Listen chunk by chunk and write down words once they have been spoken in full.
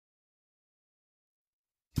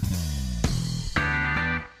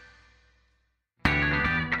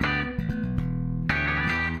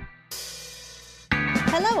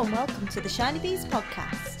Hello and welcome to the Shiny Bees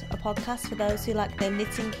podcast, a podcast for those who like their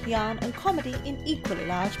knitting, yarn and comedy in equally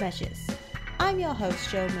large measures. I'm your host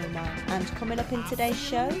Jo Moonman, and coming up in today's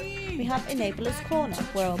show we have Enabler's Corner,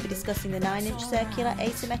 where I'll be discussing the 9-inch circular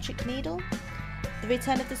asymmetric needle, the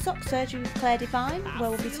return of the sock surgery with Claire Devine,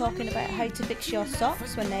 where we'll be talking about how to fix your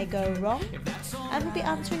socks when they go wrong, and we'll be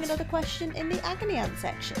answering another question in the Agony Aunt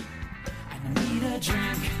section. I need a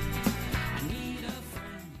drink.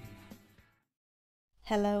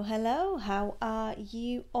 Hello, how are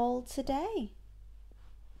you all today?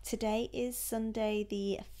 Today is Sunday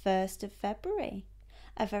the 1st of February.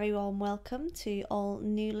 A very warm welcome to all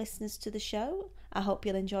new listeners to the show. I hope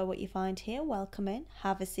you'll enjoy what you find here. Welcome in,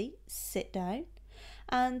 have a seat, sit down.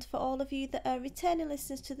 And for all of you that are returning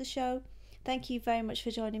listeners to the show, thank you very much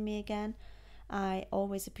for joining me again. I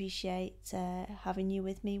always appreciate having you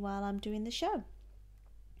with me while I'm doing the show.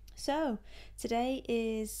 So, today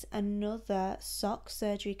is another sock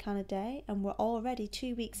surgery kind of day, and we're already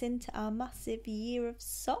 2 weeks into our massive year of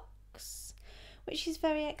socks, which is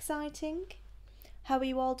very exciting. How are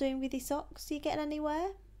you all doing with your socks? Are you getting anywhere?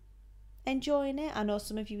 Enjoying it? I know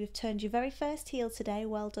some of you have turned your very first heel today.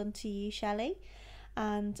 Well done to you, Shelley.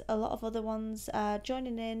 And a lot of other ones are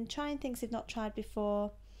joining in, trying things they've not tried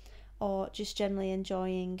before, or just generally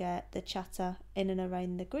enjoying the chatter in and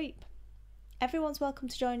around the group. Everyone's welcome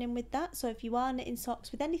to join in with that, so if you are knitting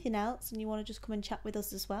socks with anything else and you want to just come and chat with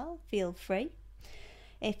us as well, feel free.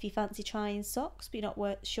 If you fancy trying socks but you're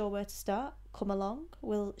not sure where to start, come along.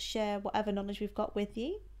 We'll share whatever knowledge we've got with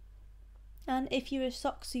you. And if you're a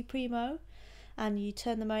sock supremo and you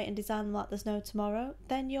turn them out and design them like there's no tomorrow,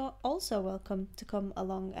 then you're also welcome to come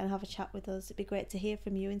along and have a chat with us. It'd be great to hear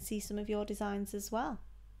from you and see some of your designs as well.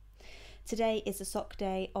 Today is a sock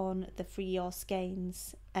day on the Free Your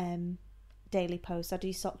Skeins daily post. I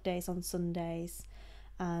do sock days on Sundays,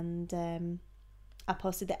 and I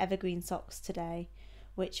posted the evergreen socks today,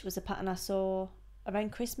 which was a pattern I saw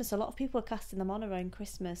around Christmas. A lot of people are casting them on around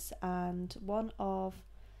Christmas, and one of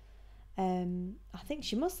I think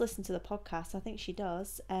she must listen to the podcast, I think she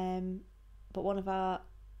does, but one of our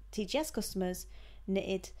TGS customers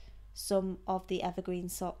knitted some of the evergreen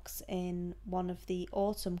socks in one of the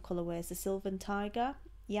autumn colourways, the Sylvan Tiger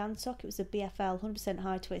yarn sock. It was a BFL 100%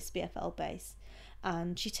 high twist BFL base,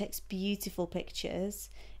 and she takes beautiful pictures.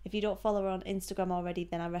 If you don't follow her on Instagram already,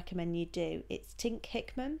 then I recommend you do. It's Tink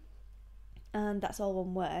Hickman, and that's all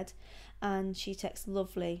one word, and she takes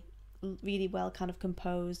lovely, really well kind of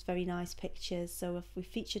composed, very nice pictures. So if we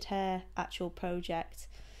featured her actual project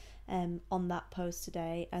on that post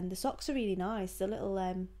today, and the socks are really nice. The little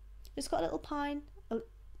it's got a little pine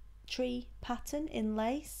tree pattern in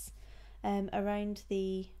lace around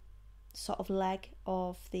the sort of leg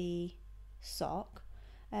of the sock.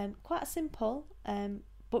 Quite simple,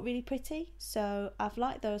 but really pretty. So I've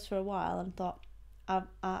liked those for a while and thought,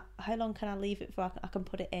 how long can I leave it before I can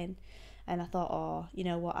put it in? And I thought, oh, you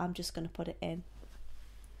know what, I'm just going to put it in.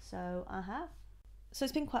 So I have. So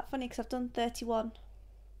it's been quite funny because I've done 31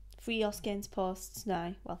 Free Your Skeins posts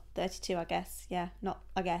now. Well, 32 I guess. Yeah, not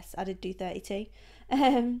I guess. I did do 32.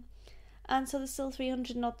 And so there's still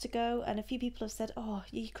 300 and odd to go, and a few people have said, oh,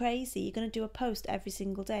 you're crazy, you're going to do a post every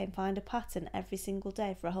single day and find a pattern every single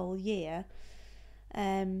day for a whole year.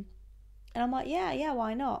 And I'm like, yeah,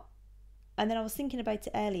 why not? And then I was thinking about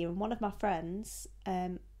it earlier, and one of my friends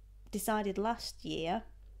decided last year,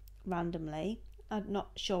 randomly, I'm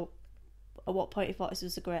not sure at what point he thought this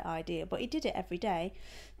was a great idea, but he did it every day,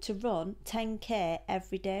 to run 10k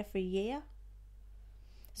every day for a year.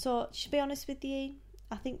 So to be honest with you,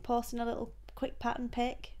 I think posting a little quick pattern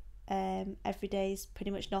pic every day is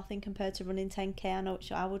pretty much nothing compared to running 10k. I know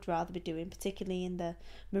which I would rather be doing, particularly in the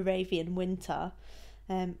Moravian winter.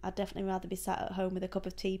 I'd definitely rather be sat at home with a cup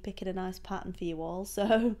of tea picking a nice pattern for you all.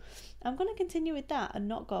 So I'm going to continue with that and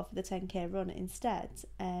not go for the 10k run instead.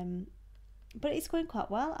 But it's going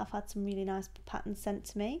quite well. I've had some really nice patterns sent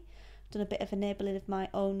to me. Done a bit of enabling of my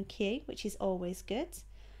own queue, which is always good.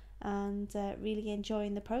 And really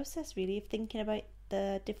enjoying the process, really, of thinking about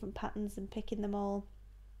the different patterns and picking them all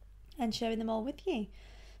and sharing them all with you.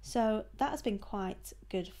 So that has been quite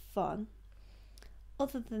good fun.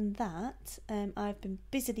 Other than that, I've been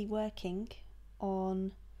busily working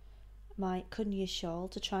on my Kunya shawl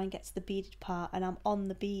to try and get to the beaded part, and I'm on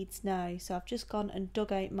the beads now. So I've just gone and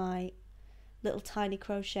dug out my little tiny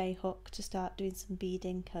crochet hook to start doing some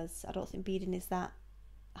beading, because I don't think beading is that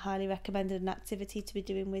highly recommended an activity to be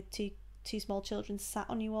doing with two small children sat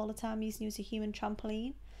on you all the time, using you as a human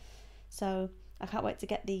trampoline. So I can't wait to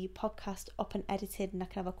get the podcast up and edited, and I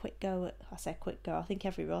can have a quick go at, I say quick go, I think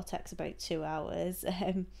every row takes about 2 hours,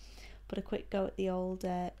 put a quick go at the old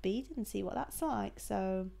bead and see what that's like.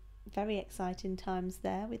 So very exciting times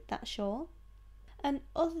there with that shawl. And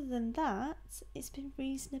other than that, it's been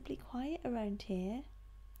reasonably quiet around here.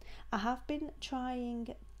 I have been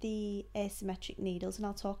trying the asymmetric needles, and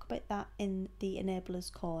I'll talk about that in the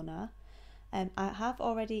enablers corner. I have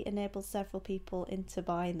already enabled several people into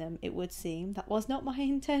buying them, it would seem. That was not my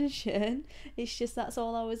intention. It's just that's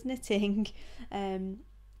all I was knitting,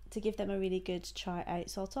 to give them a really good try out.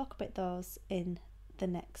 So I'll talk about those in the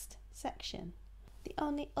next section. The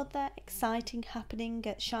only other exciting happening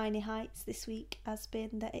at Shiny Heights this week has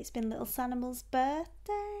been that it's been little Sanimal's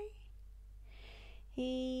birthday.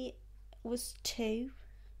 He was 2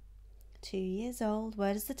 years old.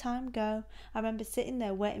 Where does the time go? I remember sitting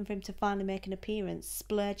there waiting for him to finally make an appearance,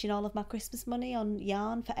 splurging all of my Christmas money on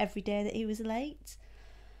yarn for every day that he was late.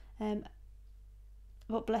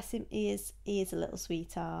 But bless him, he is a little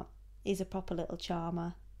sweetheart. He's a proper little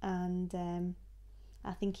charmer, and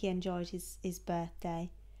I think he enjoyed his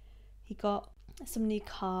birthday. He got some new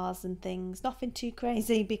cars and things, nothing too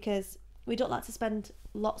crazy because we don't like to spend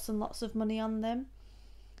lots and lots of money on them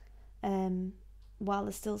while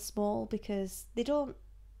they're still small, because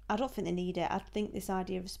I don't think they need it. I think this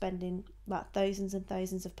idea of spending like thousands and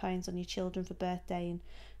thousands of pounds on your children for birthday and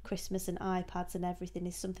Christmas and iPads and everything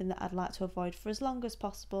is something that I'd like to avoid for as long as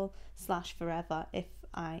possible / forever, if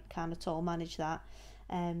I can at all manage that.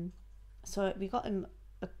 So we got him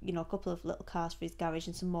a couple of little cars for his garage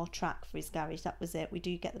and some more track for his garage. That was it. We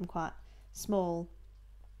do get them quite small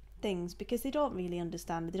things because they don't really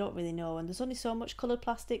understand, they don't really know, and there's only so much coloured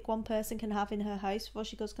plastic one person can have in her house before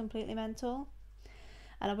she goes completely mental.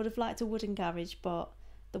 And I would have liked a wooden garage, but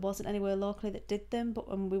there wasn't anywhere locally that did them.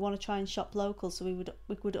 But we want to try and shop local, so we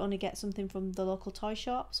would only get something from the local toy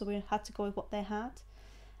shop, so we had to go with what they had.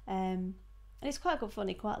 And it's quite good fun.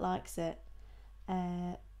 He quite likes it.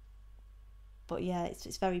 But yeah,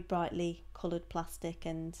 it's very brightly coloured plastic,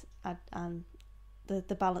 and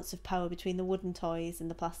the balance of power between the wooden toys and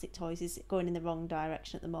the plastic toys is going in the wrong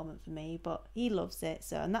direction at the moment for me. But he loves it,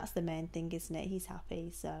 so, and that's the main thing, isn't it? He's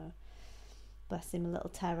happy, so bless him, a little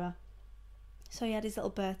terror. So he had his little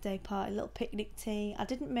birthday party, little picnic tea. I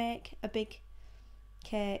didn't make a big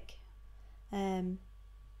cake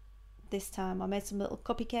this time. I made some little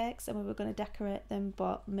cupcakes and we were going to decorate them,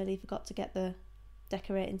 but Millie forgot to get the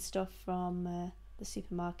decorating stuff from the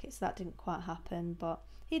supermarket, so that didn't quite happen. But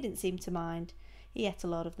he didn't seem to mind. He ate a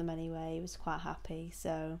lot of them anyway. He was quite happy.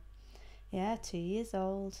 So yeah, 2 years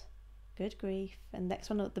old. Good grief. And next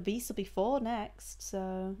one, the beast will be 4 next,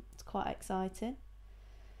 so it's quite exciting.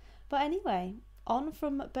 But anyway, on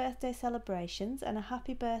from birthday celebrations, and a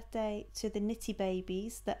happy birthday to the Nitty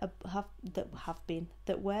babies that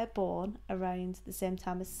were born around the same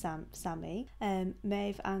time as Sammy,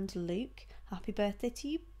 Maeve and Luke. Happy birthday to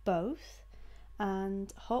you both,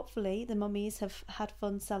 and hopefully the mummies have had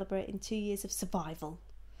fun celebrating 2 years of survival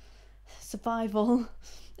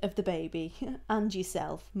of the baby and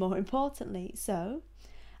yourself, more importantly. So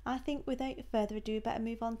I think without further ado, we better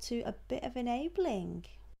move on to a bit of enabling.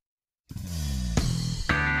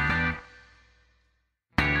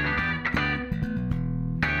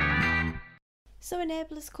 So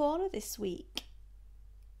Enablers Corner this week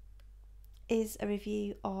is a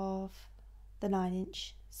review of the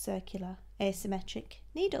 9-inch circular asymmetric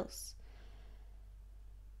needles.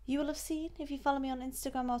 You will have seen, if you follow me on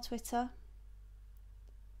Instagram or Twitter,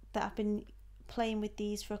 that I've been playing with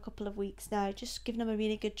these for a couple of weeks now, just giving them a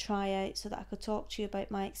really good try out so that I could talk to you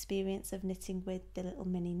about my experience of knitting with the little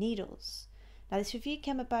mini needles. Now this review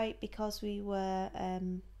came about because we were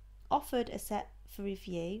offered a set for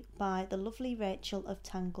review by the lovely Rachel of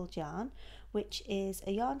Tangled Yarn, which is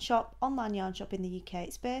a yarn shop, online yarn shop in the UK.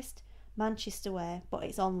 It's based Manchester way, but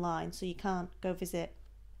it's online, so you can't go visit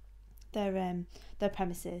their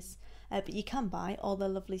premises, but you can buy all their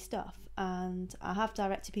lovely stuff. And I have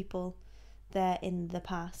directed people there in the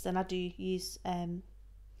past, and I do use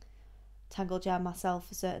Tangled Yarn myself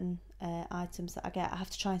for certain items that I get. I have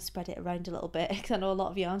to try and spread it around a little bit because I know a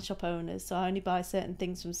lot of yarn shop owners, so I only buy certain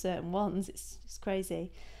things from certain ones. It's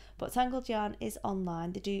crazy. But Tangled Yarn is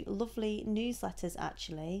online. They do lovely newsletters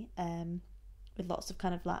actually, with lots of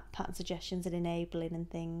kind of like pattern suggestions and enabling and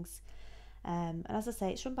things. And as I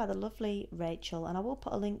say, it's run by the lovely Rachel, and I will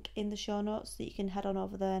put a link in the show notes so that you can head on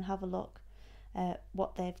over there and have a look at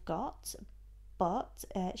what they've got. But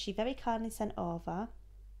she very kindly sent over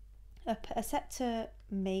a set to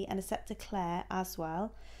me and a set to Claire as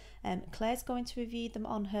well. Claire's going to review them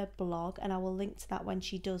on her blog, and I will link to that when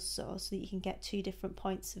she does so that you can get 2 different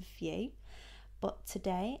points of view. But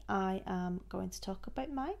today I am going to talk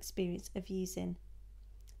about my experience of using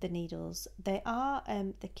the needles. They are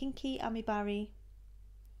the Kinky Amibari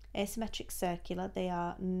Asymmetric Circular. They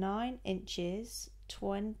are 9 inches,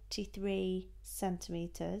 23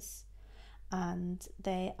 centimetres, and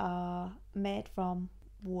they are made from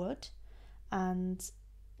wood. And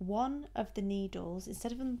one of the needles,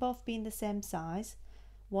 instead of them both being the same size,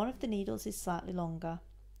 one of the needles is slightly longer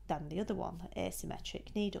than the other one, the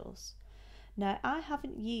asymmetric needles. Now, I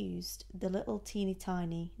haven't used the little teeny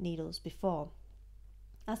tiny needles before.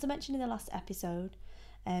 As I mentioned in the last episode,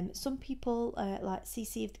 some people like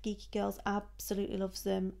CC of the Geeky Girls absolutely loves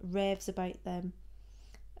them, raves about them.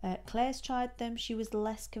 Claire's tried them. She was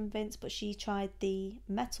less convinced, but she tried the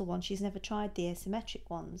metal one. She's never tried the asymmetric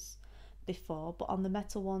ones before, but on the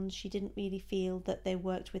metal ones she didn't really feel that they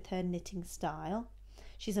worked with her knitting style.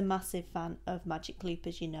 She's a massive fan of Magic Loop,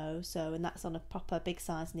 as you know, and that's on a proper big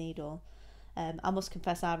size needle. I must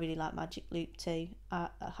confess I really like Magic Loop too.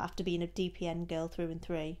 After being a DPN girl through and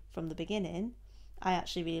through from the beginning, I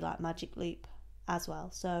actually really like Magic Loop as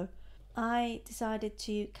well. So I decided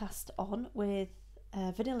to cast on with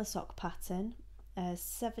a vanilla sock pattern,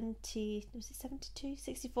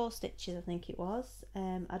 64 stitches I think it was.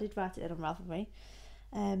 I did write it in on Ravelry,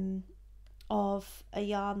 of a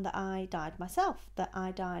yarn that I dyed myself, that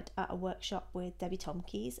I dyed at a workshop with Debbie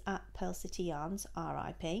Tomkeys at Pearl City Yarns,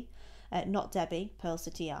 RIP. Not Debbie, Pearl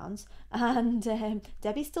City Yarns, and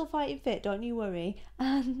Debbie's still fighting fit, don't you worry.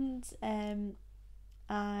 And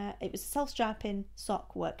it was a self-striping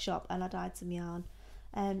sock workshop, and I dyed some yarn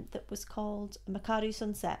that was called Mikado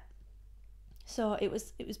Sunset. So it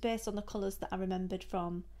was based on the colours that I remembered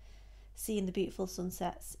from seeing the beautiful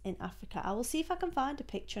sunsets in Africa. I will see if I can find a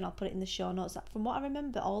picture and I'll put it in the show notes. From what I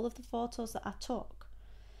remember, all of the photos that I took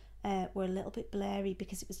were a little bit blurry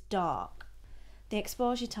because it was dark. The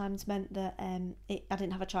exposure times meant that I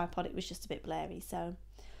didn't have a tripod, it was just a bit blurry. So,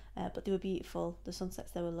 but they were beautiful. The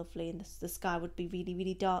sunsets, they were lovely, and the sky would be really,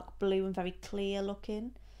 really dark blue and very clear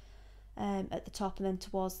looking at the top, and then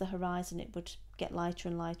towards the horizon it would get lighter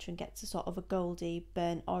and lighter and get to sort of a goldy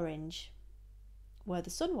burnt orange where the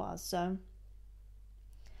sun was. So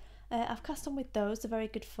I've cast on with those. They're very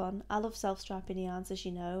good fun. I love self-striping yarns, as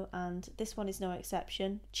you know, and this one is no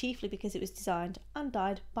exception, chiefly because it was designed and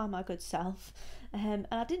dyed by my good self. And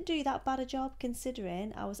I didn't do that bad a job,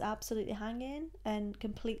 considering I was absolutely hanging and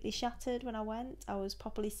completely shattered when I went. I was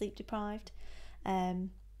properly sleep deprived,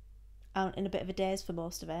 in a bit of a daze for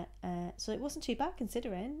most of it. So it wasn't too bad,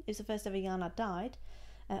 considering it was the first ever yarn I'd dyed,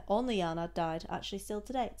 only yarn I'd dyed actually still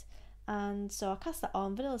to date. And so I cast that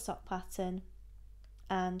on, vanilla sock pattern,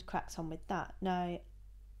 and cracked on with that. Now,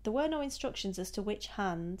 there were no instructions as to which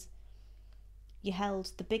hand you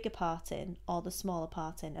held the bigger part in or the smaller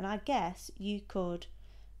part in, and I guess you could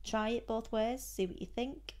try it both ways, see what you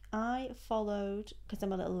think. I followed, because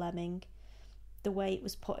I'm a little lemming, the way it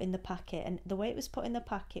was put in the packet, and the way it was put in the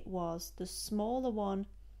packet was the smaller one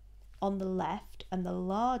on the left and the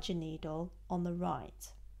larger needle on the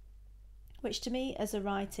right, which to me as a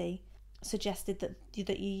righty suggested that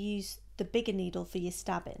you use the bigger needle for your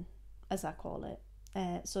stabbing, as I call it.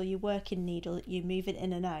 So your working needle, you move it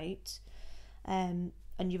in and out, and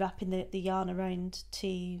you're wrapping the yarn around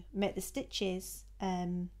to make the stitches.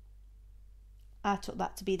 I took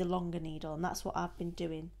that to be the longer needle, and that's what I've been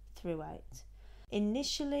doing throughout.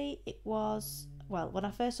 Initially it was, well, when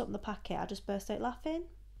I first opened the packet I just burst out laughing,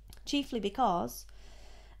 chiefly because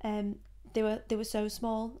they were so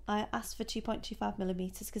small. I asked for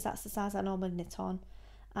 2.25mm because that's the size I normally knit on,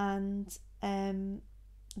 and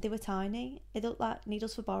they were tiny. It looked like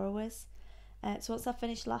needles for borrowers. So once I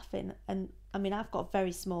finished laughing, and I mean I've got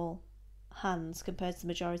very small hands compared to the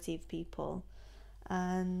majority of people,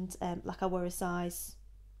 and like I wear a size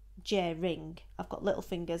J ring. I've got little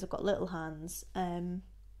fingers, I've got little hands, and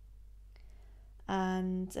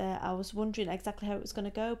I was wondering exactly how it was going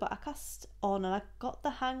to go, but I cast on and I got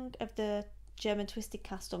the hang of the German twisted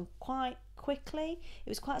cast on quite quickly. It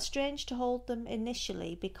was quite strange to hold them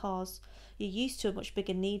initially because you're used to a much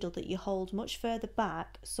bigger needle that you hold much further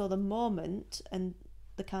back, so the moment and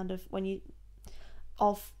the kind of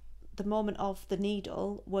the moment of the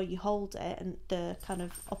needle where you hold it and the kind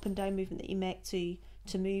of up and down movement that you make to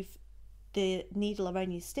move the needle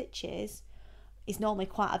around your stitches is normally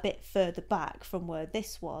quite a bit further back from where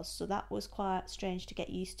this was, so that was quite strange to get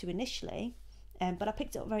used to initially, but I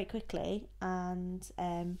picked it up very quickly, and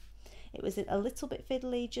it was a little bit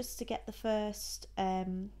fiddly just to get the first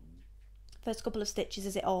couple of stitches,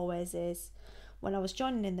 as it always is when I was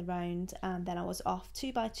joining in the round, and then I was off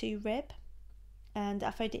 2x2 rib, and I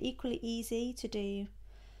found it equally easy to do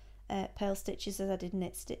purl stitches as I did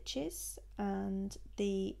knit stitches, and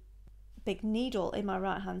the big needle in my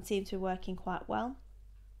right hand seemed to be working quite well.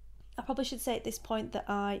 I probably should say at this point that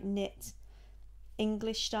I knit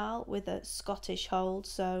English style with a Scottish hold.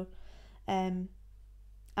 So I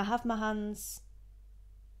have my hands,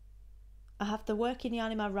 I have the working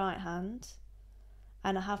yarn in my right hand,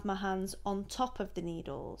 and I have my hands on top of the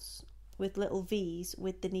needles with little V's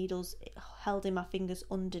with the needles held in my fingers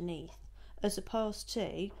underneath, as opposed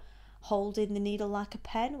to holding the needle like a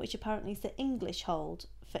pen, which apparently is the English hold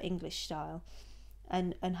for English style,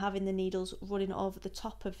 and having the needles running over the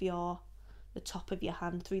top of your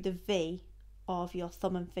hand through the V of your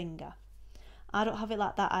thumb and finger. I don't have it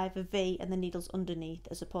like that. I have a V and the needles underneath,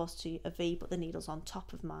 as opposed to a V but the needles on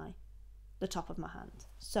top of the top of my hand.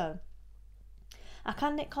 So I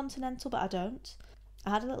can knit continental, but I don't.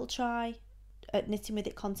 I had a little try at knitting with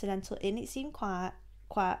it continental and it seemed quite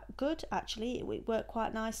good actually. It worked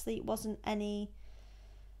quite nicely. It wasn't any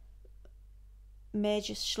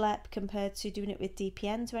major schlep compared to doing it with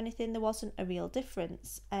DPNs or anything. There wasn't a real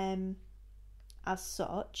difference as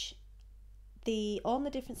such. The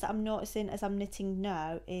only difference that I'm noticing as I'm knitting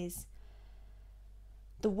now is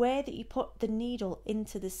the way that you put the needle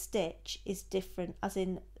into the stitch is different, as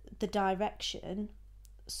in the direction,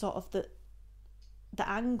 sort of the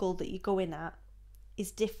angle that you go in at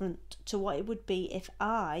is different to what it would be if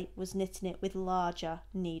I was knitting it with larger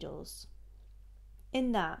needles.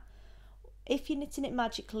 In that, if you're knitting it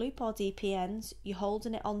magic loop or DPNs, you're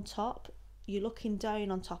holding it on top, you're looking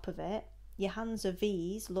down on top of it, your hands are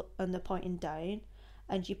V's and they're pointing down,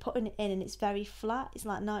 and you're putting it in and it's very flat, it's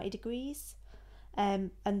like 90 degrees,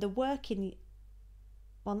 and the working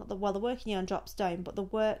yarn drops down, but the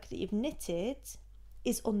work that you've knitted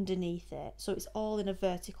is underneath it, so it's all in a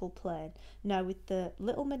vertical plane. Now with the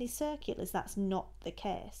little mini circulars, that's not the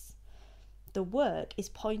case. The work is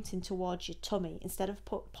pointing towards your tummy instead of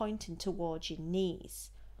pointing towards your knees.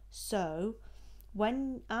 So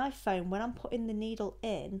when I'm putting the needle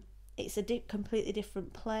in, it's a completely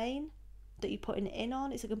different plane that you're putting it in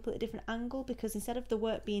on. It's a completely different angle, because instead of the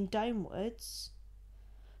work being downwards,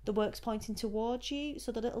 the work's pointing towards you.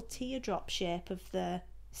 So the little teardrop shape of the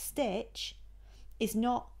stitch is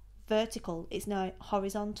not vertical, it's now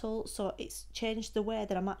horizontal. So it's changed the way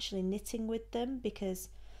that I'm actually knitting with them, because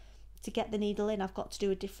to get the needle in, I've got to do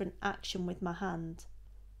a different action with my hand.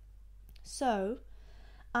 So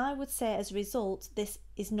I would say as a result, this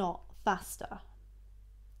is not faster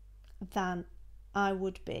than I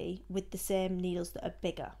would be with the same needles that are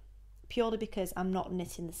bigger, purely because I'm not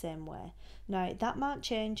knitting the same way. Now that might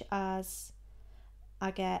change as I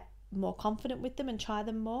get more confident with them and try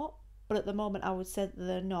them more, but at the moment I would say that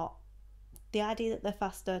they're not. The idea that they're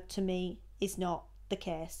faster to me is not the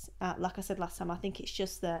case. Like I said last time, I think it's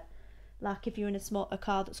just that, like if you're in a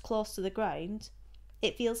car that's close to the ground,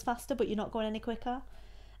 it feels faster but you're not going any quicker.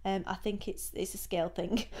 I think it's a scale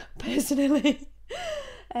thing personally.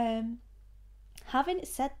 Having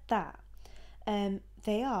said that,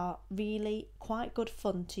 they are really quite good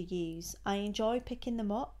fun to use. I enjoy picking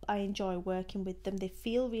them up, I enjoy working with them, they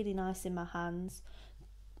feel really nice in my hands.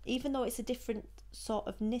 Even though it's a different sort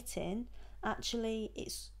of knitting, actually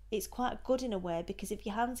it's quite good in a way, because if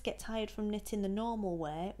your hands get tired from knitting the normal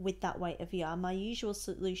way with that weight of yarn, my usual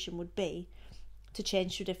solution would be to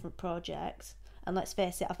change to a different project. And let's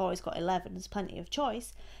face it, I've always got 11, there's plenty of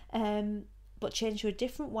choice, but change to a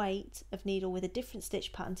different weight of needle with a different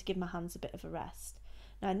stitch pattern to give my hands a bit of a rest.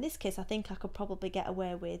 Now in this case, I think I could probably get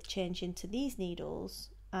away with changing to these needles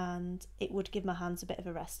and it would give my hands a bit of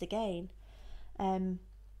a rest again.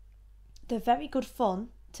 They're very good fun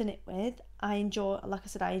to knit with. I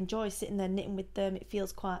enjoy sitting there knitting with them. It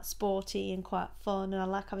feels quite sporty and quite fun, and I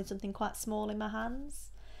like having something quite small in my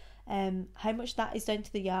hands. How much that is down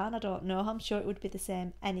to the yarn, I don't know. I'm sure it would be the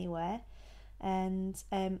same anyway. And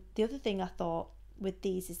the other thing I thought with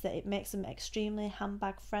these is that it makes them extremely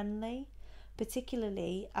handbag friendly,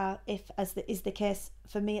 particularly if, as is the case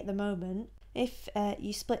for me at the moment, if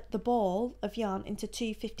you split the ball of yarn into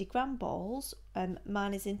two 50-gram balls,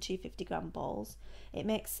 mine is in two 50-gram balls, it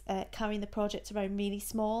makes carrying the project around really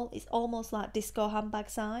small. It's almost like disco handbag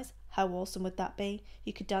size. How awesome would that be?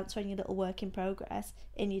 You could dance around your little work in progress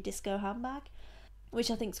in your disco handbag, which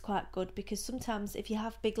I think is quite good, because sometimes if you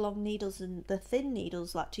have big long needles and the thin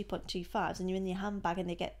needles like 2.25s and you're in your handbag and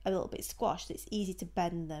they get a little bit squashed, it's easy to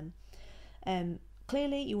bend them.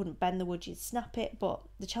 Clearly you wouldn't bend the wood, you'd snap it, but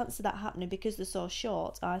the chances of that happening, because they're so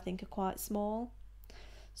short, I think are quite small.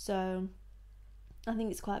 So I think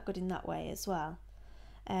it's quite good in that way as well.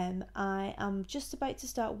 I am just about to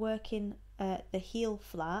start working the heel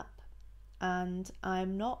flap, and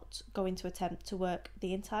I'm not going to attempt to work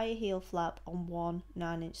the entire heel flap on one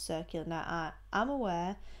 9-inch circular. Now I am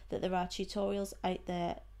aware that there are tutorials out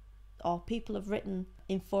there or people have written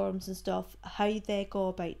in forums and stuff how they go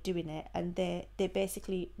about doing it, and they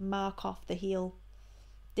basically mark off the heel,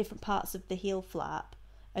 different parts of the heel flap,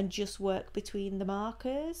 and just work between the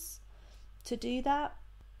markers to do that.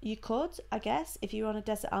 You could, I guess, if you're on a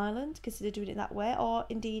desert island, consider doing it that way, or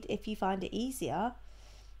indeed if you find it easier,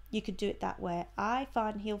 you could do it that way. I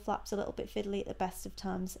find heel flaps a little bit fiddly at the best of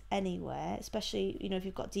times anyway, especially, you know, if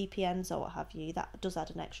you've got DPNs or what have you. That does add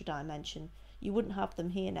an extra dimension. You wouldn't have them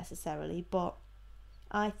here necessarily, but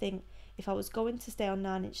I think if I was going to stay on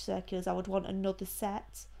 9-inch circulars, I would want another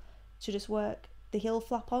set to just work the heel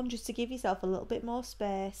flap on, just to give yourself a little bit more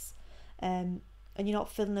space, and you're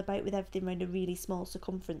not fiddling about with everything around a really small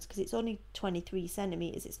circumference, because it's only 23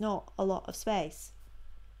 centimetres. It's not a lot of space.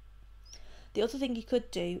 The other thing you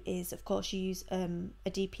could do is, of course, you use a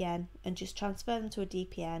DPN and just transfer them to a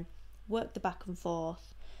DPN, work the back and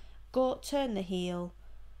forth, go turn the heel,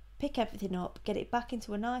 pick everything up, get it back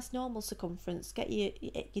into a nice normal circumference, get your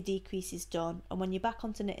decreases done, and when you're back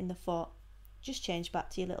onto knitting the foot, just change back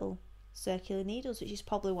to your little circular needles, which is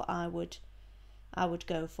probably what I would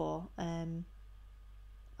go for. I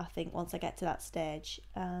think once I get to that stage.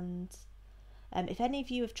 And if any of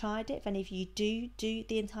you have tried it, if any of you do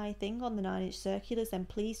the entire thing on the 9-inch circulars, then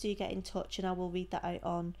please do get in touch, and I will read that out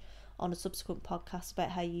on a subsequent podcast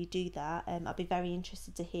about how you do that. I'd be very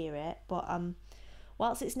interested to hear it. But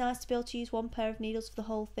whilst it's nice to be able to use one pair of needles for the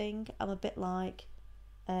whole thing, I'm a bit like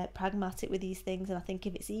pragmatic with these things, and I think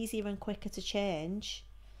if it's easier and quicker to change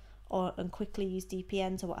and quickly use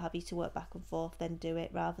DPNs or what have you to work back and forth, then do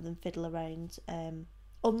it rather than fiddle around,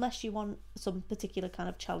 unless you want some particular kind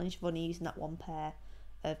of challenge of only using that one pair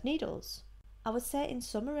of needles. I would say in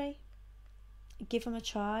summary, give them a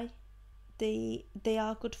try. They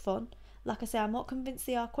are good fun. Like I say, I'm not convinced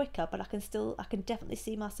they are quicker, but I can definitely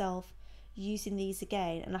see myself using these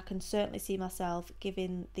again, and I can certainly see myself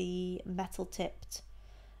giving the metal tipped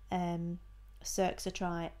circs a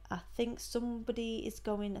try. I think somebody is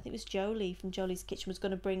going, I think it was Jolie from Jolie's Kitchen, was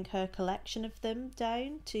going to bring her collection of them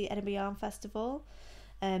down to Edinburgh Yarn Festival,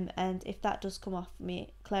 and if that does come off,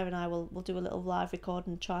 Claire and I will do a little live record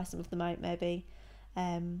and try some of them out maybe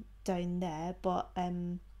down there. But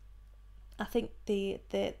I think they've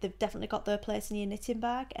definitely got their place in your knitting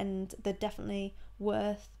bag, and they're definitely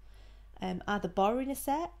worth either borrowing a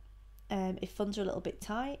set if funds are a little bit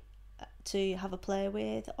tight to have a play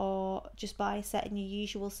with, or just buy a set in your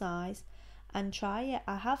usual size and try it.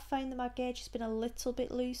 I have found that my gauge has been a little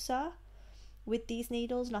bit looser with these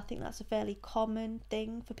needles, and I think that's a fairly common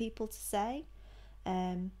thing for people to say,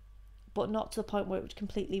 but not to the point where it would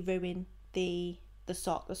completely ruin the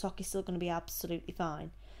sock. The sock is still going to be absolutely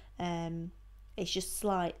fine. It's just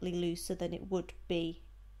slightly looser than it would be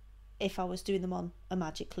if I was doing them on a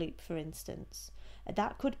magic loop, for instance.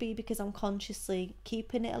 That could be because I'm consciously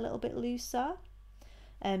keeping it a little bit looser,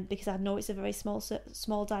 because I know it's a very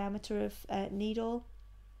small diameter of needle,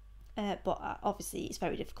 but obviously it's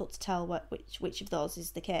very difficult to tell which of those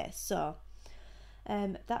is the case. So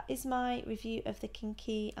that is my review of the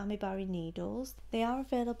Kinky Amibari needles. They are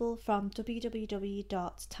available from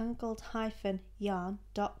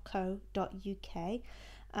www.tangled-yarn.co.uk,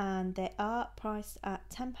 and they are priced at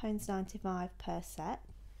 £10.95 per set.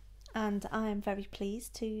 And I am very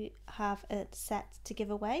pleased to have a set to give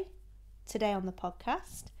away today on the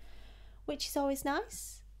podcast, which is always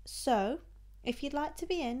nice. So if you'd like to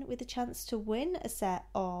be in with a chance to win a set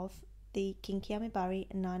of the Kinky Amibari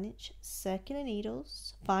 9-inch circular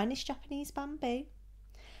needles, finest Japanese bamboo,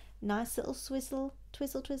 nice little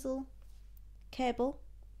twizzle cable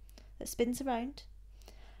that spins around,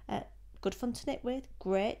 good fun to knit with,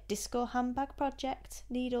 great disco handbag project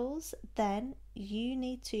needles, then you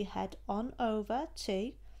need to head on over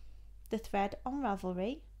to the thread on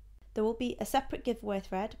Ravelry. There will be a separate giveaway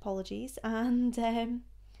thread, apologies, and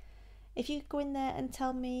if you go in there and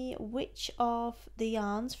tell me which of the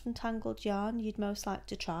yarns from Tangled Yarn you'd most like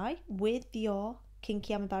to try with your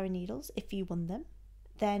Kinky Amibari needles, if you won them,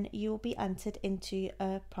 then you will be entered into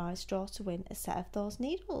a prize draw to win a set of those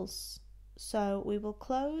needles. So we will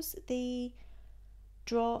close the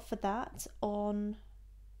draw for that on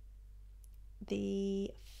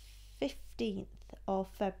the 15th of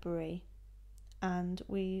February, and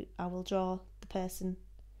I will draw the person,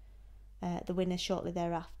 the winner, shortly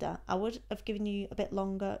thereafter. I would have given you a bit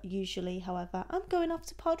longer usually, however I'm going off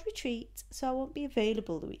to pod retreat, so I won't be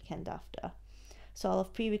available the weekend after, so I'll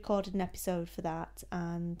have pre-recorded an episode for that,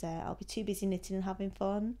 and I'll be too busy knitting and having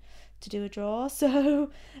fun to do a draw. So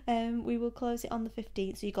we will close it on the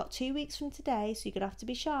 15th, so you've got 2 weeks from today, so you're gonna have to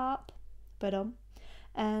be sharp,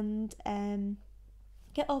 and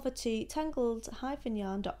get over to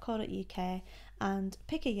tangled-yarn.co.uk and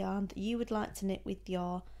pick a yarn that you would like to knit with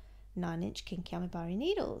your 9-inch kinky amibari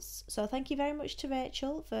needles. So thank you very much to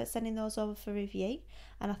Rachel for sending those over for review,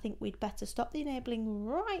 and I think we'd better stop the enabling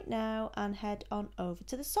right now and head on over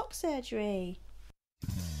to the sock surgery.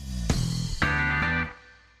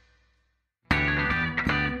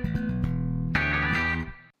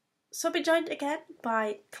 So I'll be joined again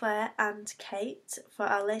by Claire and Kate for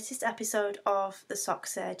our latest episode of the sock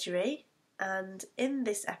surgery. And in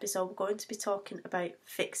this episode we're going to be talking about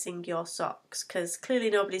fixing your socks, because clearly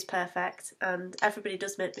nobody's perfect and everybody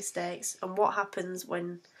does make mistakes, and what happens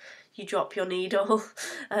when you drop your needle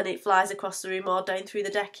and it flies across the room or down through the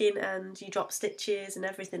decking and you drop stitches and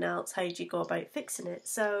everything else. How do you go about fixing it?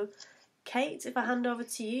 So Kate, if I hand over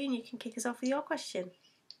to you and you can kick us off with your question.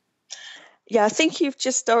 Yeah, I think you've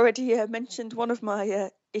just already mentioned one of my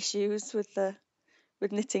issues with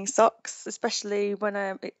knitting socks, especially when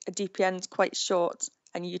a DPN's quite short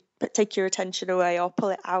and you take your attention away or pull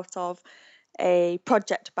it out of a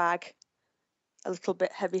project bag a little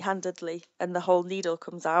bit heavy-handedly and the whole needle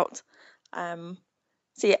comes out. So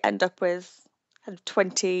you end up with kind of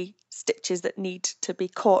 20 stitches that need to be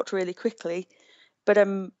caught really quickly. But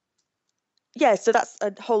yeah, so that's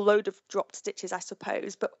a whole load of dropped stitches, I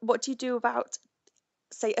suppose. But what do you do about,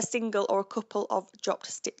 say, a single or a couple of dropped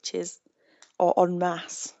stitches or en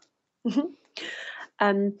masse? The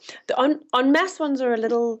en masse ones are a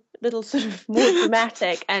little sort of more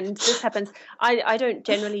dramatic, and this happens. I don't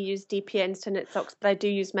generally use DPNs to knit socks, but I do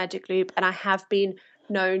use magic loop, and I have been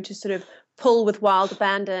known to sort of pull with wild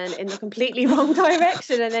abandon in the completely wrong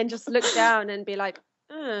direction and then just look down and be like,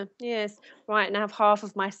 yes, right, and I have half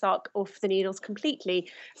of my sock off the needles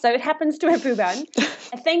completely. So it happens to everyone.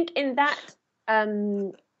 I think in that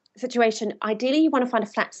situation, ideally you want to find a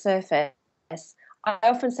flat surface. I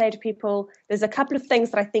often say to people, there's a couple of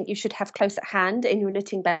things that I think you should have close at hand in your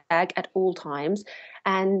knitting bag at all times,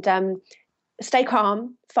 and stay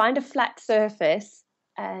calm, find a flat surface,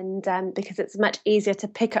 and because it's much easier to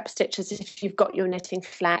pick up stitches if you've got your knitting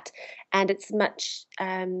flat, and it's much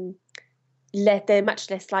they're much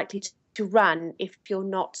less likely to run if you're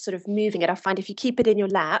not sort of moving it. I find if you keep it in your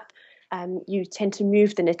lap, you tend to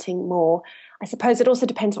move the knitting more. I suppose it also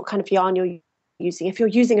depends what kind of yarn you're using. If you're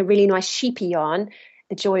using a really nice sheepy yarn,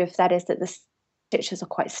 the joy of that is that the stitches are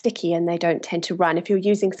quite sticky and they don't tend to run. If you're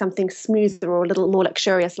using something smoother or a little more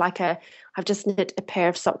luxurious, I've just knit a pair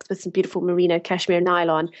of socks with some beautiful merino cashmere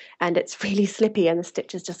nylon, and it's really slippy and the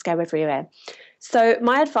stitches just go everywhere. So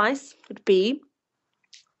my advice would be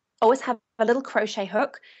always have a little crochet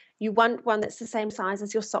hook. You want one that's the same size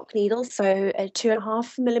as your sock needle, so a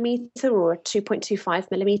 2.5mm or a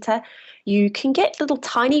 2.25mm. You can get little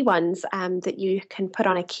tiny ones that you can put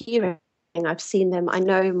on a keyring. I've seen them. I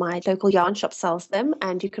know my local yarn shop sells them,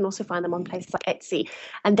 and you can also find them on places like Etsy.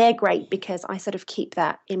 And they're great because I sort of keep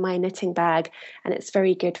that in my knitting bag, and it's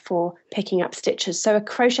very good for picking up stitches. So a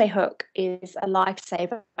crochet hook is a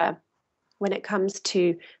lifesaver when it comes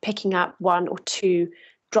to picking up one or two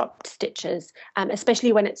dropped stitches,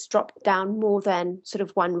 especially when it's dropped down more than sort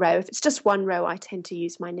of one row. If it's just one row, I tend to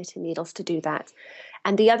use my knitting needles to do that.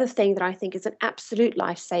 And the other thing that I think is an absolute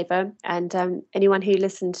lifesaver, and anyone who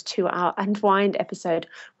listened to our Unwind episode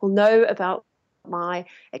will know about my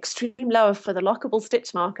extreme love for the lockable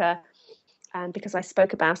stitch marker, because I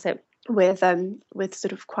spoke about it with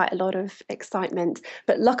sort of quite a lot of excitement.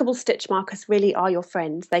 But lockable stitch markers really are your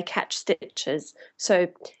friends. They catch stitches. So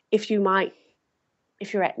if you're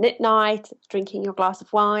at knit night, drinking your glass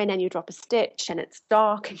of wine, and you drop a stitch and it's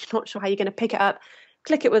dark and you're not sure how you're going to pick it up,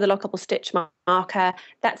 click it with a lockable stitch marker.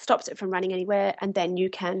 That stops it from running anywhere, and then you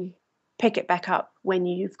can pick it back up when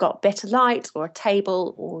you've got better light or a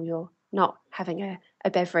table or you're not having a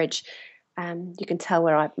beverage. You can tell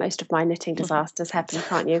where most of my knitting disasters happen,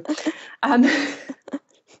 can't you?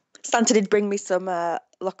 Santa did bring me some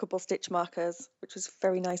lockable stitch markers, which was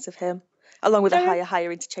very nice of him, along with a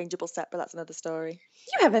higher interchangeable set, but that's another story.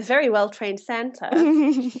 You have a very well-trained Santa.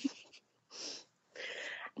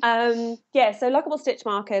 So lockable stitch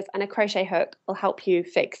markers and a crochet hook will help you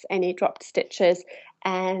fix any dropped stitches.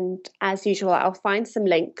 And as usual, I'll find some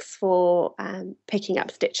links for picking up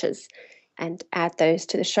stitches and add those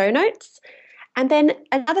to the show notes. And then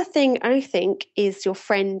another thing I think is your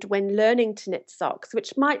friend when learning to knit socks,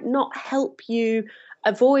 which might not help you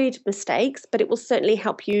avoid mistakes, but it will certainly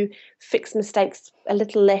help you fix mistakes a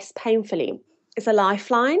little less painfully, is a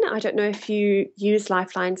lifeline. I don't know if you use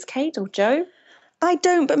lifelines, Kate or Jo. I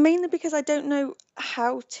don't, but mainly because I don't know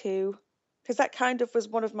how to. because that kind of was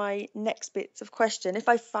one of my next bits of question. If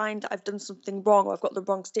I find that I've done something wrong or I've got the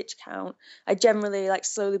wrong stitch count, I generally like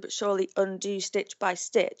slowly but surely undo stitch by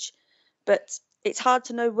stitch. But it's hard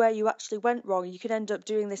to know where you actually went wrong. You could end up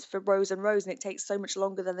doing this for rows and rows, and it takes so much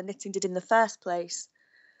longer than the knitting did in the first place.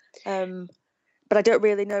 But I don't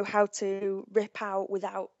really know how to rip out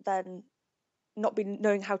without then not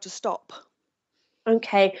knowing how to stop.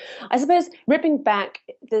 Okay, I suppose ripping back,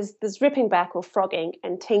 there's ripping back or frogging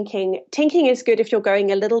and tinking. Tinking is good if you're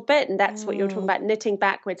going a little bit, and that's what you're talking about, knitting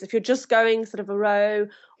backwards. If you're just going sort of a row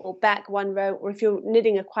or back one row, or if you're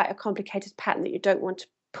knitting quite a complicated pattern that you don't want to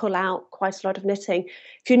pull out quite a lot of knitting.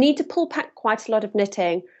 If you need to pull back quite a lot of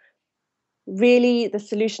knitting, really the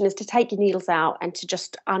solution is to take your needles out and to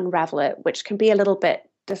just unravel it, which can be a little bit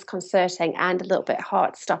disconcerting and a little bit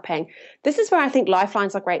heart stopping. This is where I think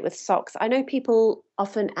lifelines are great with socks. I know people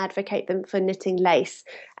often advocate them for knitting lace,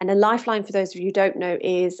 and a lifeline, for those of you who don't know,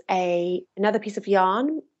 is another piece of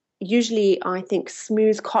yarn. Usually I think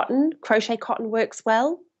smooth cotton, crochet cotton works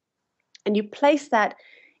well, and you place that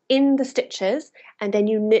in the stitches and then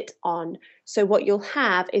you knit on. So what you'll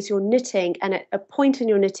have is you're knitting, and at a point in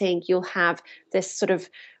your knitting you'll have this sort of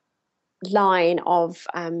line of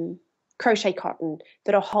crochet cotton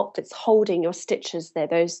that's holding your stitches there,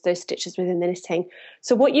 those stitches within the knitting.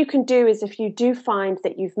 So what you can do is, if you do find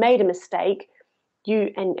that you've made a mistake,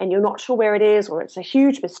 and you're not sure where it is, or it's a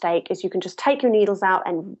huge mistake, is you can just take your needles out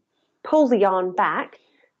and pull the yarn back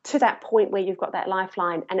to that point where you've got that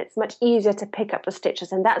lifeline, and it's much easier to pick up the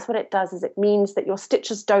stitches. And that's what it does, is it means that your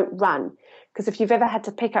stitches don't run. Because if you've ever had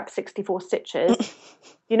to pick up 64 stitches,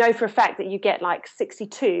 you know for a fact that you get like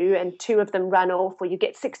 62 and 2 of them run off, or you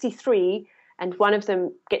get 63 and 1 of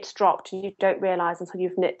them gets dropped, and you don't realise until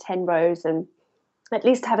you've knit 10 rows. And at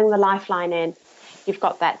least having the lifeline in, you've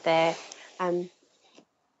got that there.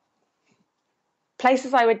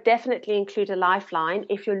 Places I would definitely include a lifeline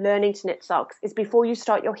if you're learning to knit socks is before you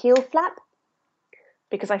start your heel flap,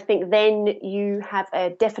 because I think then you have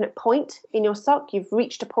a definite point in your sock. You've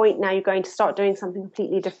reached a point, now you're going to start doing something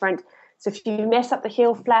completely different. So if you mess up the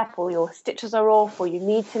heel flap, or your stitches are off, or you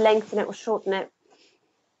need to lengthen it or shorten it,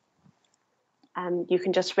 you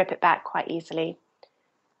can just rip it back quite easily.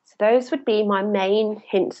 So those would be my main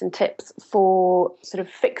hints and tips for sort of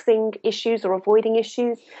fixing issues or avoiding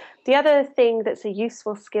issues. The other thing that's a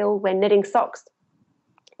useful skill when knitting socks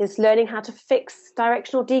is learning how to fix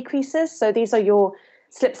directional decreases. So these are your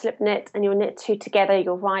slip, slip, knit, and your knit 2 together,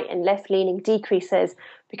 your right and left leaning decreases,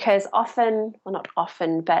 because often, well not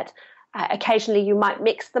often, but occasionally you might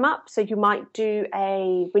mix them up. So you might do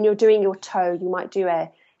when you're doing your toe, you might do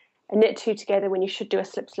a knit 2 together when you should do a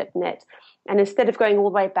slip, slip, knit. And instead of going all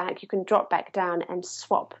the way back, you can drop back down and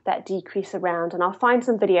swap that decrease around. And I'll find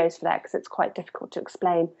some videos for that, because it's quite difficult to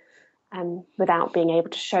explain without being able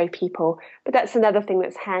to show people. But that's another thing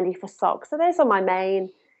that's handy for socks. So those are my main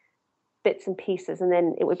bits and pieces. And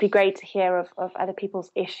then it would be great to hear of other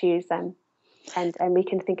people's issues, and we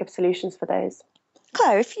can think of solutions for those.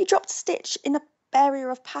 Claire, if you dropped a stitch in an area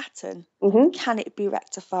of pattern, can it be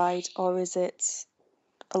rectified, or is it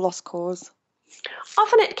a lost cause?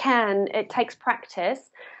 Often it can. It takes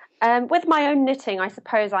practice. With my own knitting, I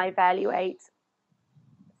suppose I evaluate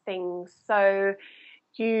things. So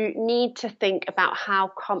you need to think about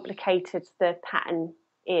how complicated the pattern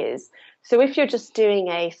is. So if you're just doing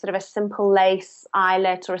a sort of a simple lace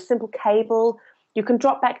eyelet or a simple cable, you can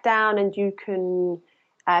drop back down and you can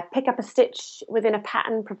pick up a stitch within a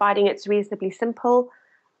pattern, providing it's reasonably simple.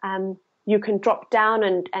 You can drop down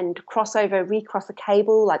and recross a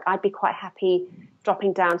cable. Like I'd be quite happy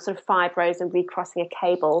dropping down sort of 5 rows and recrossing a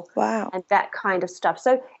cable. Wow. And that kind of stuff.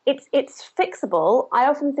 So it's fixable. I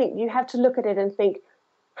often think you have to look at it and think,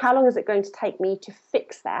 how long is it going to take me to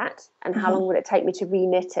fix that? And how long would it take me to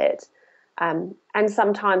re-knit it? And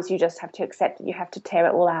sometimes you just have to accept that you have to tear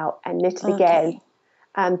it all out and knit it again.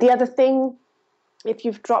 The other thing, if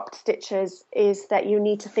you've dropped stitches, is that you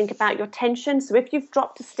need to think about your tension. So if you've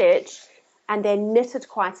dropped a stitch and then knitted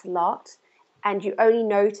quite a lot, and you only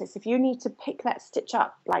notice, if you need to pick that stitch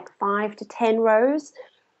up like 5 to 10 rows,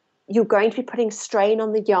 you're going to be putting strain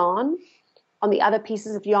on the yarn, on the other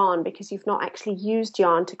pieces of yarn, because you've not actually used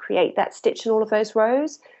yarn to create that stitch in all of those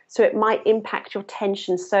rows. So it might impact your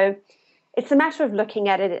tension. So it's a matter of looking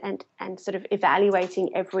at it and sort of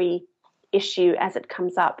evaluating every issue as it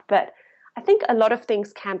comes up. But I think a lot of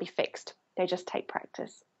things can be fixed. They just take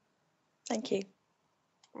practice. Thank you.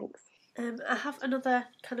 Thanks. I have another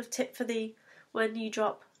kind of tip for when you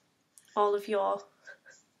drop all of your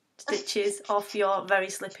stitches off your very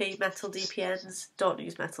slippy metal DPNs. Don't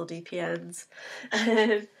use metal DPNs.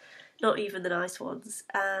 Not even the nice ones.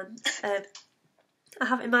 And I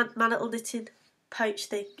have it in my little knitting pouch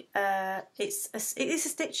thing. It is a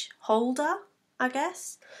stitch holder, I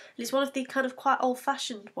guess. And it's one of the kind of quite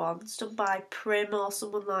old-fashioned ones done by Prim or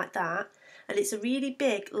someone like that. And it's a really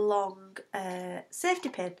big, long safety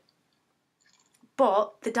pin.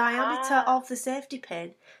 But the diameter of the safety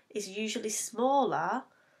pin is usually smaller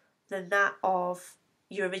than that of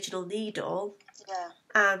your original needle. Yeah.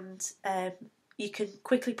 And you can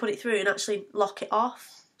quickly put it through and actually lock it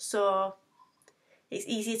off. So it's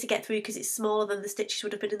easier to get through because it's smaller than the stitches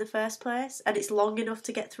would have been in the first place, and it's long enough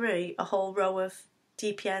to get through a whole row of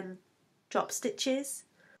DPN drop stitches.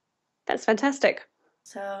 That's fantastic.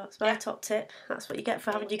 So it's my top tip. That's what you get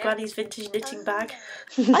for having your granny's vintage knitting bag.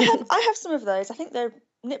 I have some of those. I think they're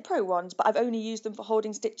Knit Pro ones, but I've only used them for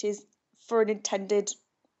holding stitches for an intended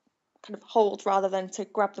kind of hold rather than to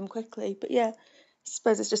grab them quickly. But yeah, I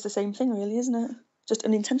suppose it's just the same thing really, isn't it? Just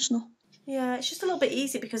unintentional. Yeah, it's just a little bit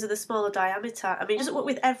easier because of the smaller diameter. I mean, it doesn't work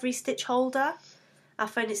with every stitch holder. I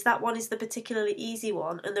find that one is the particularly easy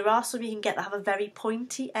one, and there are some you can get that have a very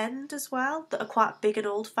pointy end as well, that are quite big and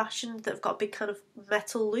old-fashioned, that have got big kind of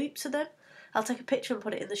metal loop to them. I'll take a picture and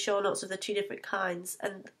put it in the show notes of the two different kinds,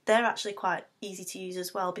 and they're actually quite easy to use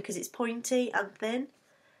as well because it's pointy and thin.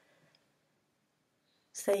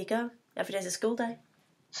 So there you go. Every day's a school day.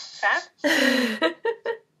 Fab.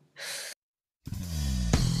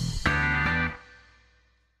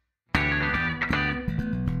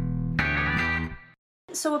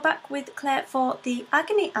 So we're back with Claire for the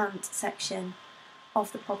Agony Aunt section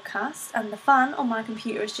of the podcast, and the fan on my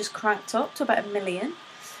computer has just cranked up to about 1 million.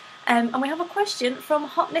 And we have a question from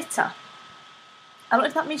Hot Knitter. I don't know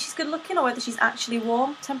if that means she's good looking or whether she's actually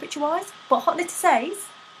warm temperature wise, but Hot Knitter says,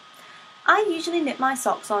 I usually knit my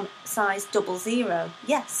socks on size 00,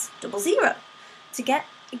 yes, 00, to get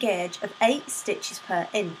a gauge of 8 stitches per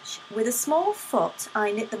inch. With a small foot,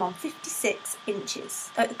 I knit them on 56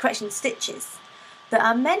 stitches. There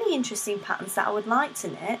are many interesting patterns that I would like to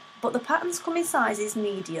knit, but the patterns come in sizes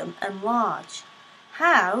medium and large.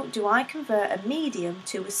 How do I convert a medium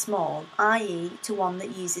to a small, i.e. to one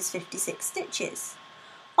that uses 56 stitches?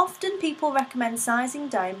 Often people recommend sizing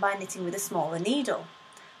down by knitting with a smaller needle,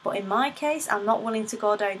 but in my case I'm not willing to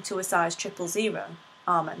go down to a size 000.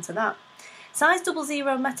 Amen to that. Size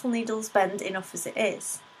 00 metal needles bend enough as it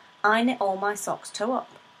is. I knit all my socks toe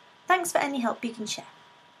up. Thanks for any help you can share.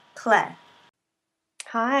 Claire.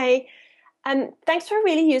 Hi. Thanks for a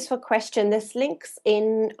really useful question. This links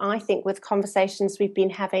in, I think, with conversations we've been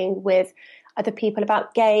having with other people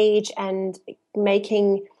about gauge and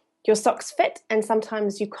making your socks fit, and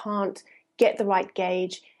sometimes you can't get the right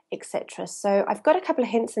gauge, etc. So I've got a couple of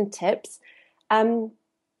hints and tips. The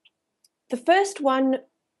first one,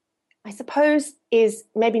 I suppose, is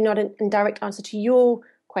maybe not an indirect answer to your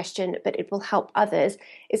question, but it will help others,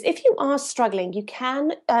 is if you are struggling, you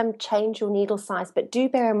can change your needle size, but do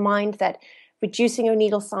bear in mind that reducing your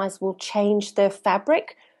needle size will change the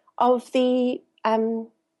fabric of the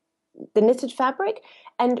knitted fabric.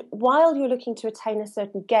 And while you're looking to attain a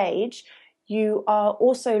certain gauge, you are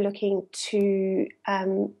also looking to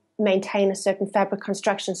maintain a certain fabric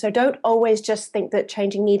construction. So don't always just think that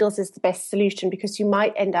changing needles is the best solution, because you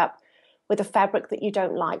might end up with a fabric that you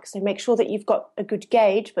don't like. So make sure that you've got a good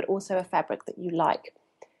gauge, but also a fabric that you like.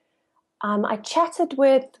 I chatted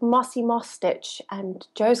with Mossy Moss Stitch, and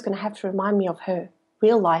Joe's going to have to remind me of her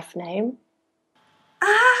real life name.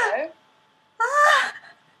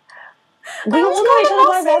 We all know each other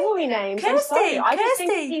by Ravelry names. Kirsty, I'm sorry. I just Kirsty.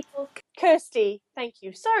 think people... Kirsty, thank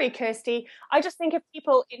you. Sorry, Kirsty. I just think of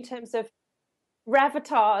people in terms of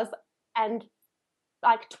Ravatars and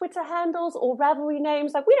like Twitter handles or Ravelry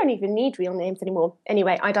names. Like, we don't even need real names anymore.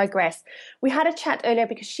 Anyway, I digress. We had a chat earlier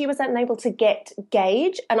because she was unable to get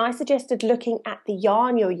gauge, and I suggested looking at the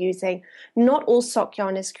yarn you're using. Not all sock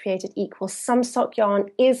yarn is created equal. Some sock yarn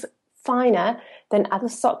is finer than other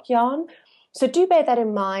sock yarn. So do bear that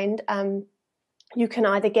in mind. You can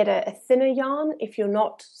either get a thinner yarn if you're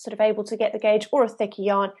not sort of able to get the gauge, or a thicker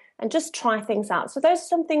yarn, and just try things out. So those are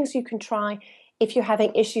some things you can try if you're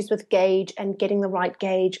having issues with gauge and getting the right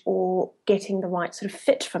gauge or getting the right sort of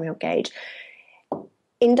fit from your gauge.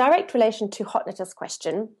 In direct relation to Hot Knitter's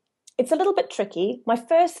question, it's a little bit tricky. My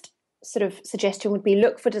first sort of suggestion would be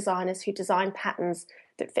look for designers who design patterns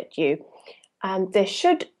that fit you. There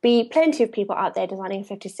should be plenty of people out there designing a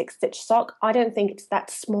 56 stitch sock. I don't think it's that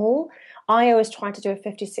small. I always try to do a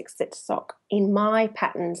 56 stitch sock in my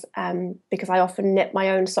patterns because I often knit my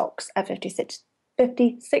own socks at 56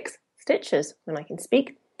 stitches when I can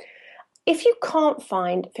speak. If you can't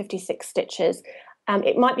find 56 stitches,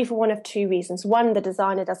 it might be for one of two reasons. One, the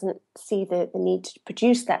designer doesn't see the need to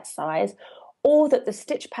produce that size, or that the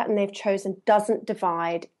stitch pattern they've chosen doesn't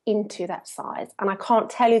divide into that size. And I can't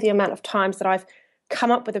tell you the amount of times that I've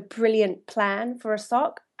come up with a brilliant plan for a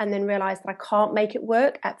sock and then realised that I can't make it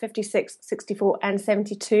work at 56, 64 and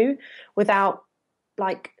 72 without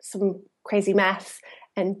like some crazy maths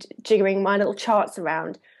and jiggering my little charts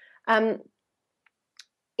around.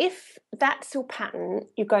 If that's your pattern,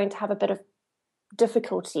 you're going to have a bit of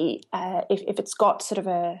difficulty if it's got sort of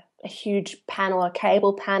a huge panel, a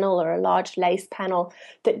cable panel or a large lace panel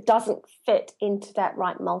that doesn't fit into that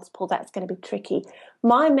right multiple. That's going to be tricky.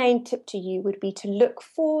 My main tip to you would be to look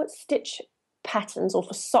for stitch patterns or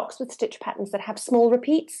for socks with stitch patterns that have small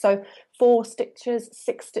repeats, so 4 stitches,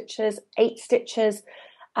 6 stitches, 8 stitches.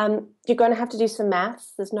 You're going to have to do some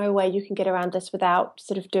maths. There's no way you can get around this without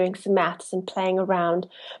sort of doing some maths and playing around.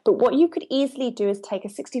 But what you could easily do is take a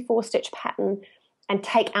 64 stitch pattern and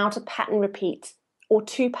take out a pattern repeat or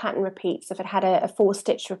 2 pattern repeats if it had a 4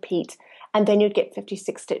 stitch repeat, and then you'd get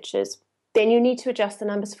 56 stitches. Then you need to adjust the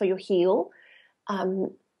numbers for your heel.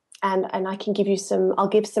 And I can give you I'll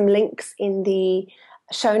give some links in the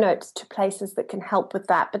show notes to places that can help with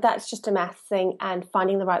that. But that's just a math thing and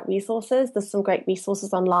finding the right resources. There's some great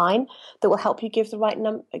resources online that will help you get the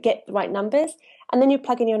right numbers, and then you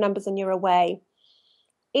plug in your numbers and you're away.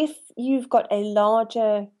 If you've got a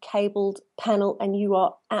larger cabled panel and you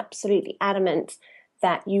are absolutely adamant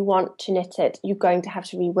that you want to knit it, you're going to have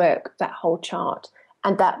to rework that whole chart,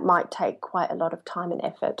 and that might take quite a lot of time and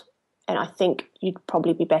effort. And I think you'd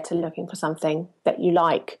probably be better looking for something that you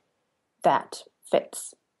like that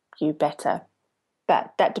fits you better.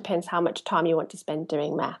 But that depends how much time you want to spend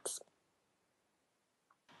doing maths.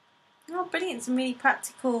 Oh, brilliant. Some really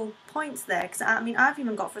practical points there. Because, I mean, I've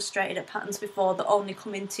even got frustrated at patterns before that only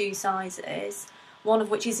come in 2 sizes, one of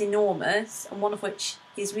which is enormous and one of which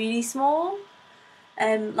is really small.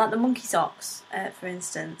 Like the monkey socks, for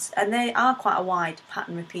instance. And they are quite a wide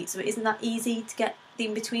pattern repeat, so it isn't that easy to get the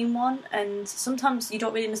in-between one. And sometimes you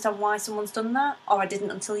don't really understand why someone's done that, or I didn't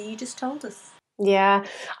until you just told us. Yeah,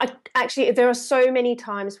 there are so many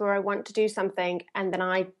times where I want to do something and then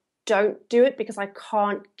I don't do it because I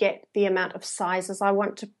can't get the amount of sizes I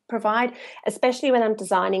want to provide, especially when I'm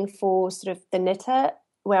designing for sort of the knitter,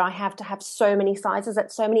 where I have to have so many sizes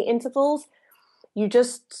at so many intervals. You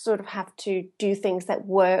just sort of have to do things that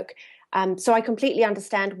work. So I completely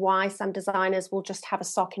understand why some designers will just have a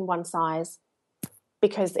sock in one size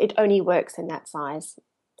because it only works in that size.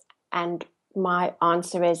 And my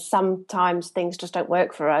answer is sometimes things just don't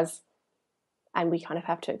work for us, and we kind of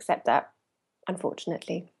have to accept that,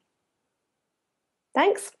 unfortunately.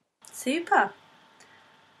 Thanks. Super.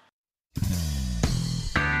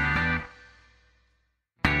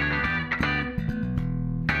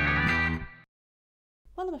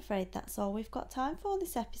 Well, I'm afraid that's all we've got time for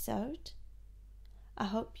this episode. I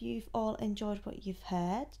hope you've all enjoyed what you've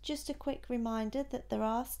heard. Just a quick reminder that there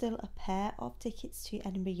are still a pair of tickets to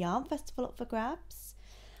Edinburgh Yarn Festival up for grabs.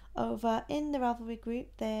 Over in the Ravelry group,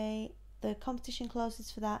 the competition closes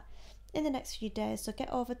for that in the next few days, so get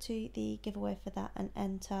over to the giveaway for that and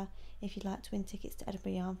enter if you'd like to win tickets to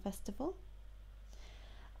Edinburgh Yarn Festival.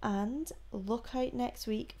 And look out next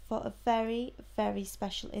week for a very, very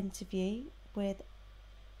special interview with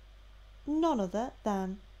none other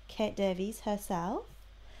than Kate Davies herself,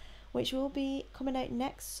 which will be coming out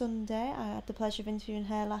next Sunday. I had the pleasure of interviewing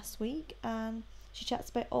her last week, and she chats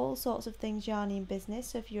about all sorts of things yarny in business.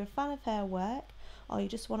 So if you're a fan of her work, or you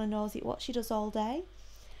just want to know what she does all day,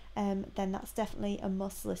 then that's definitely a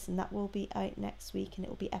must listen. That will be out next week, and it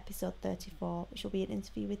will be episode 34, which will be an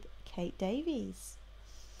interview with Kate Davies.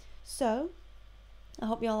 So I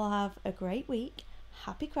hope you all have a great week.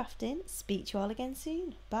 Happy crafting. Speak to you all again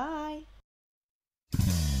soon. Bye.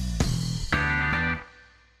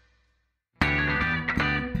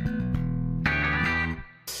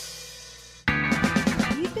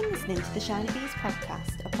 You've been listening to the Shiny Bees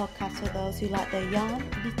podcast, a podcast for those who like their yarn,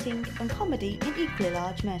 knitting and comedy in equally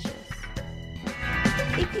large measures.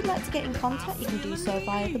 If you'd like to get in contact, you can do so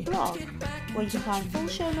via the blog, where you can find full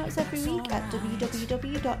show notes every week at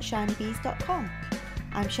www.shinybees.com.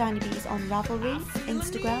 I'm Shiny Bees on Ravelry,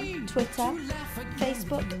 Instagram, Twitter,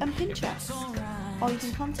 Facebook and Pinterest. Or you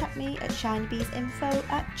can contact me at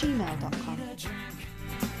shinybeesinfo@gmail.com.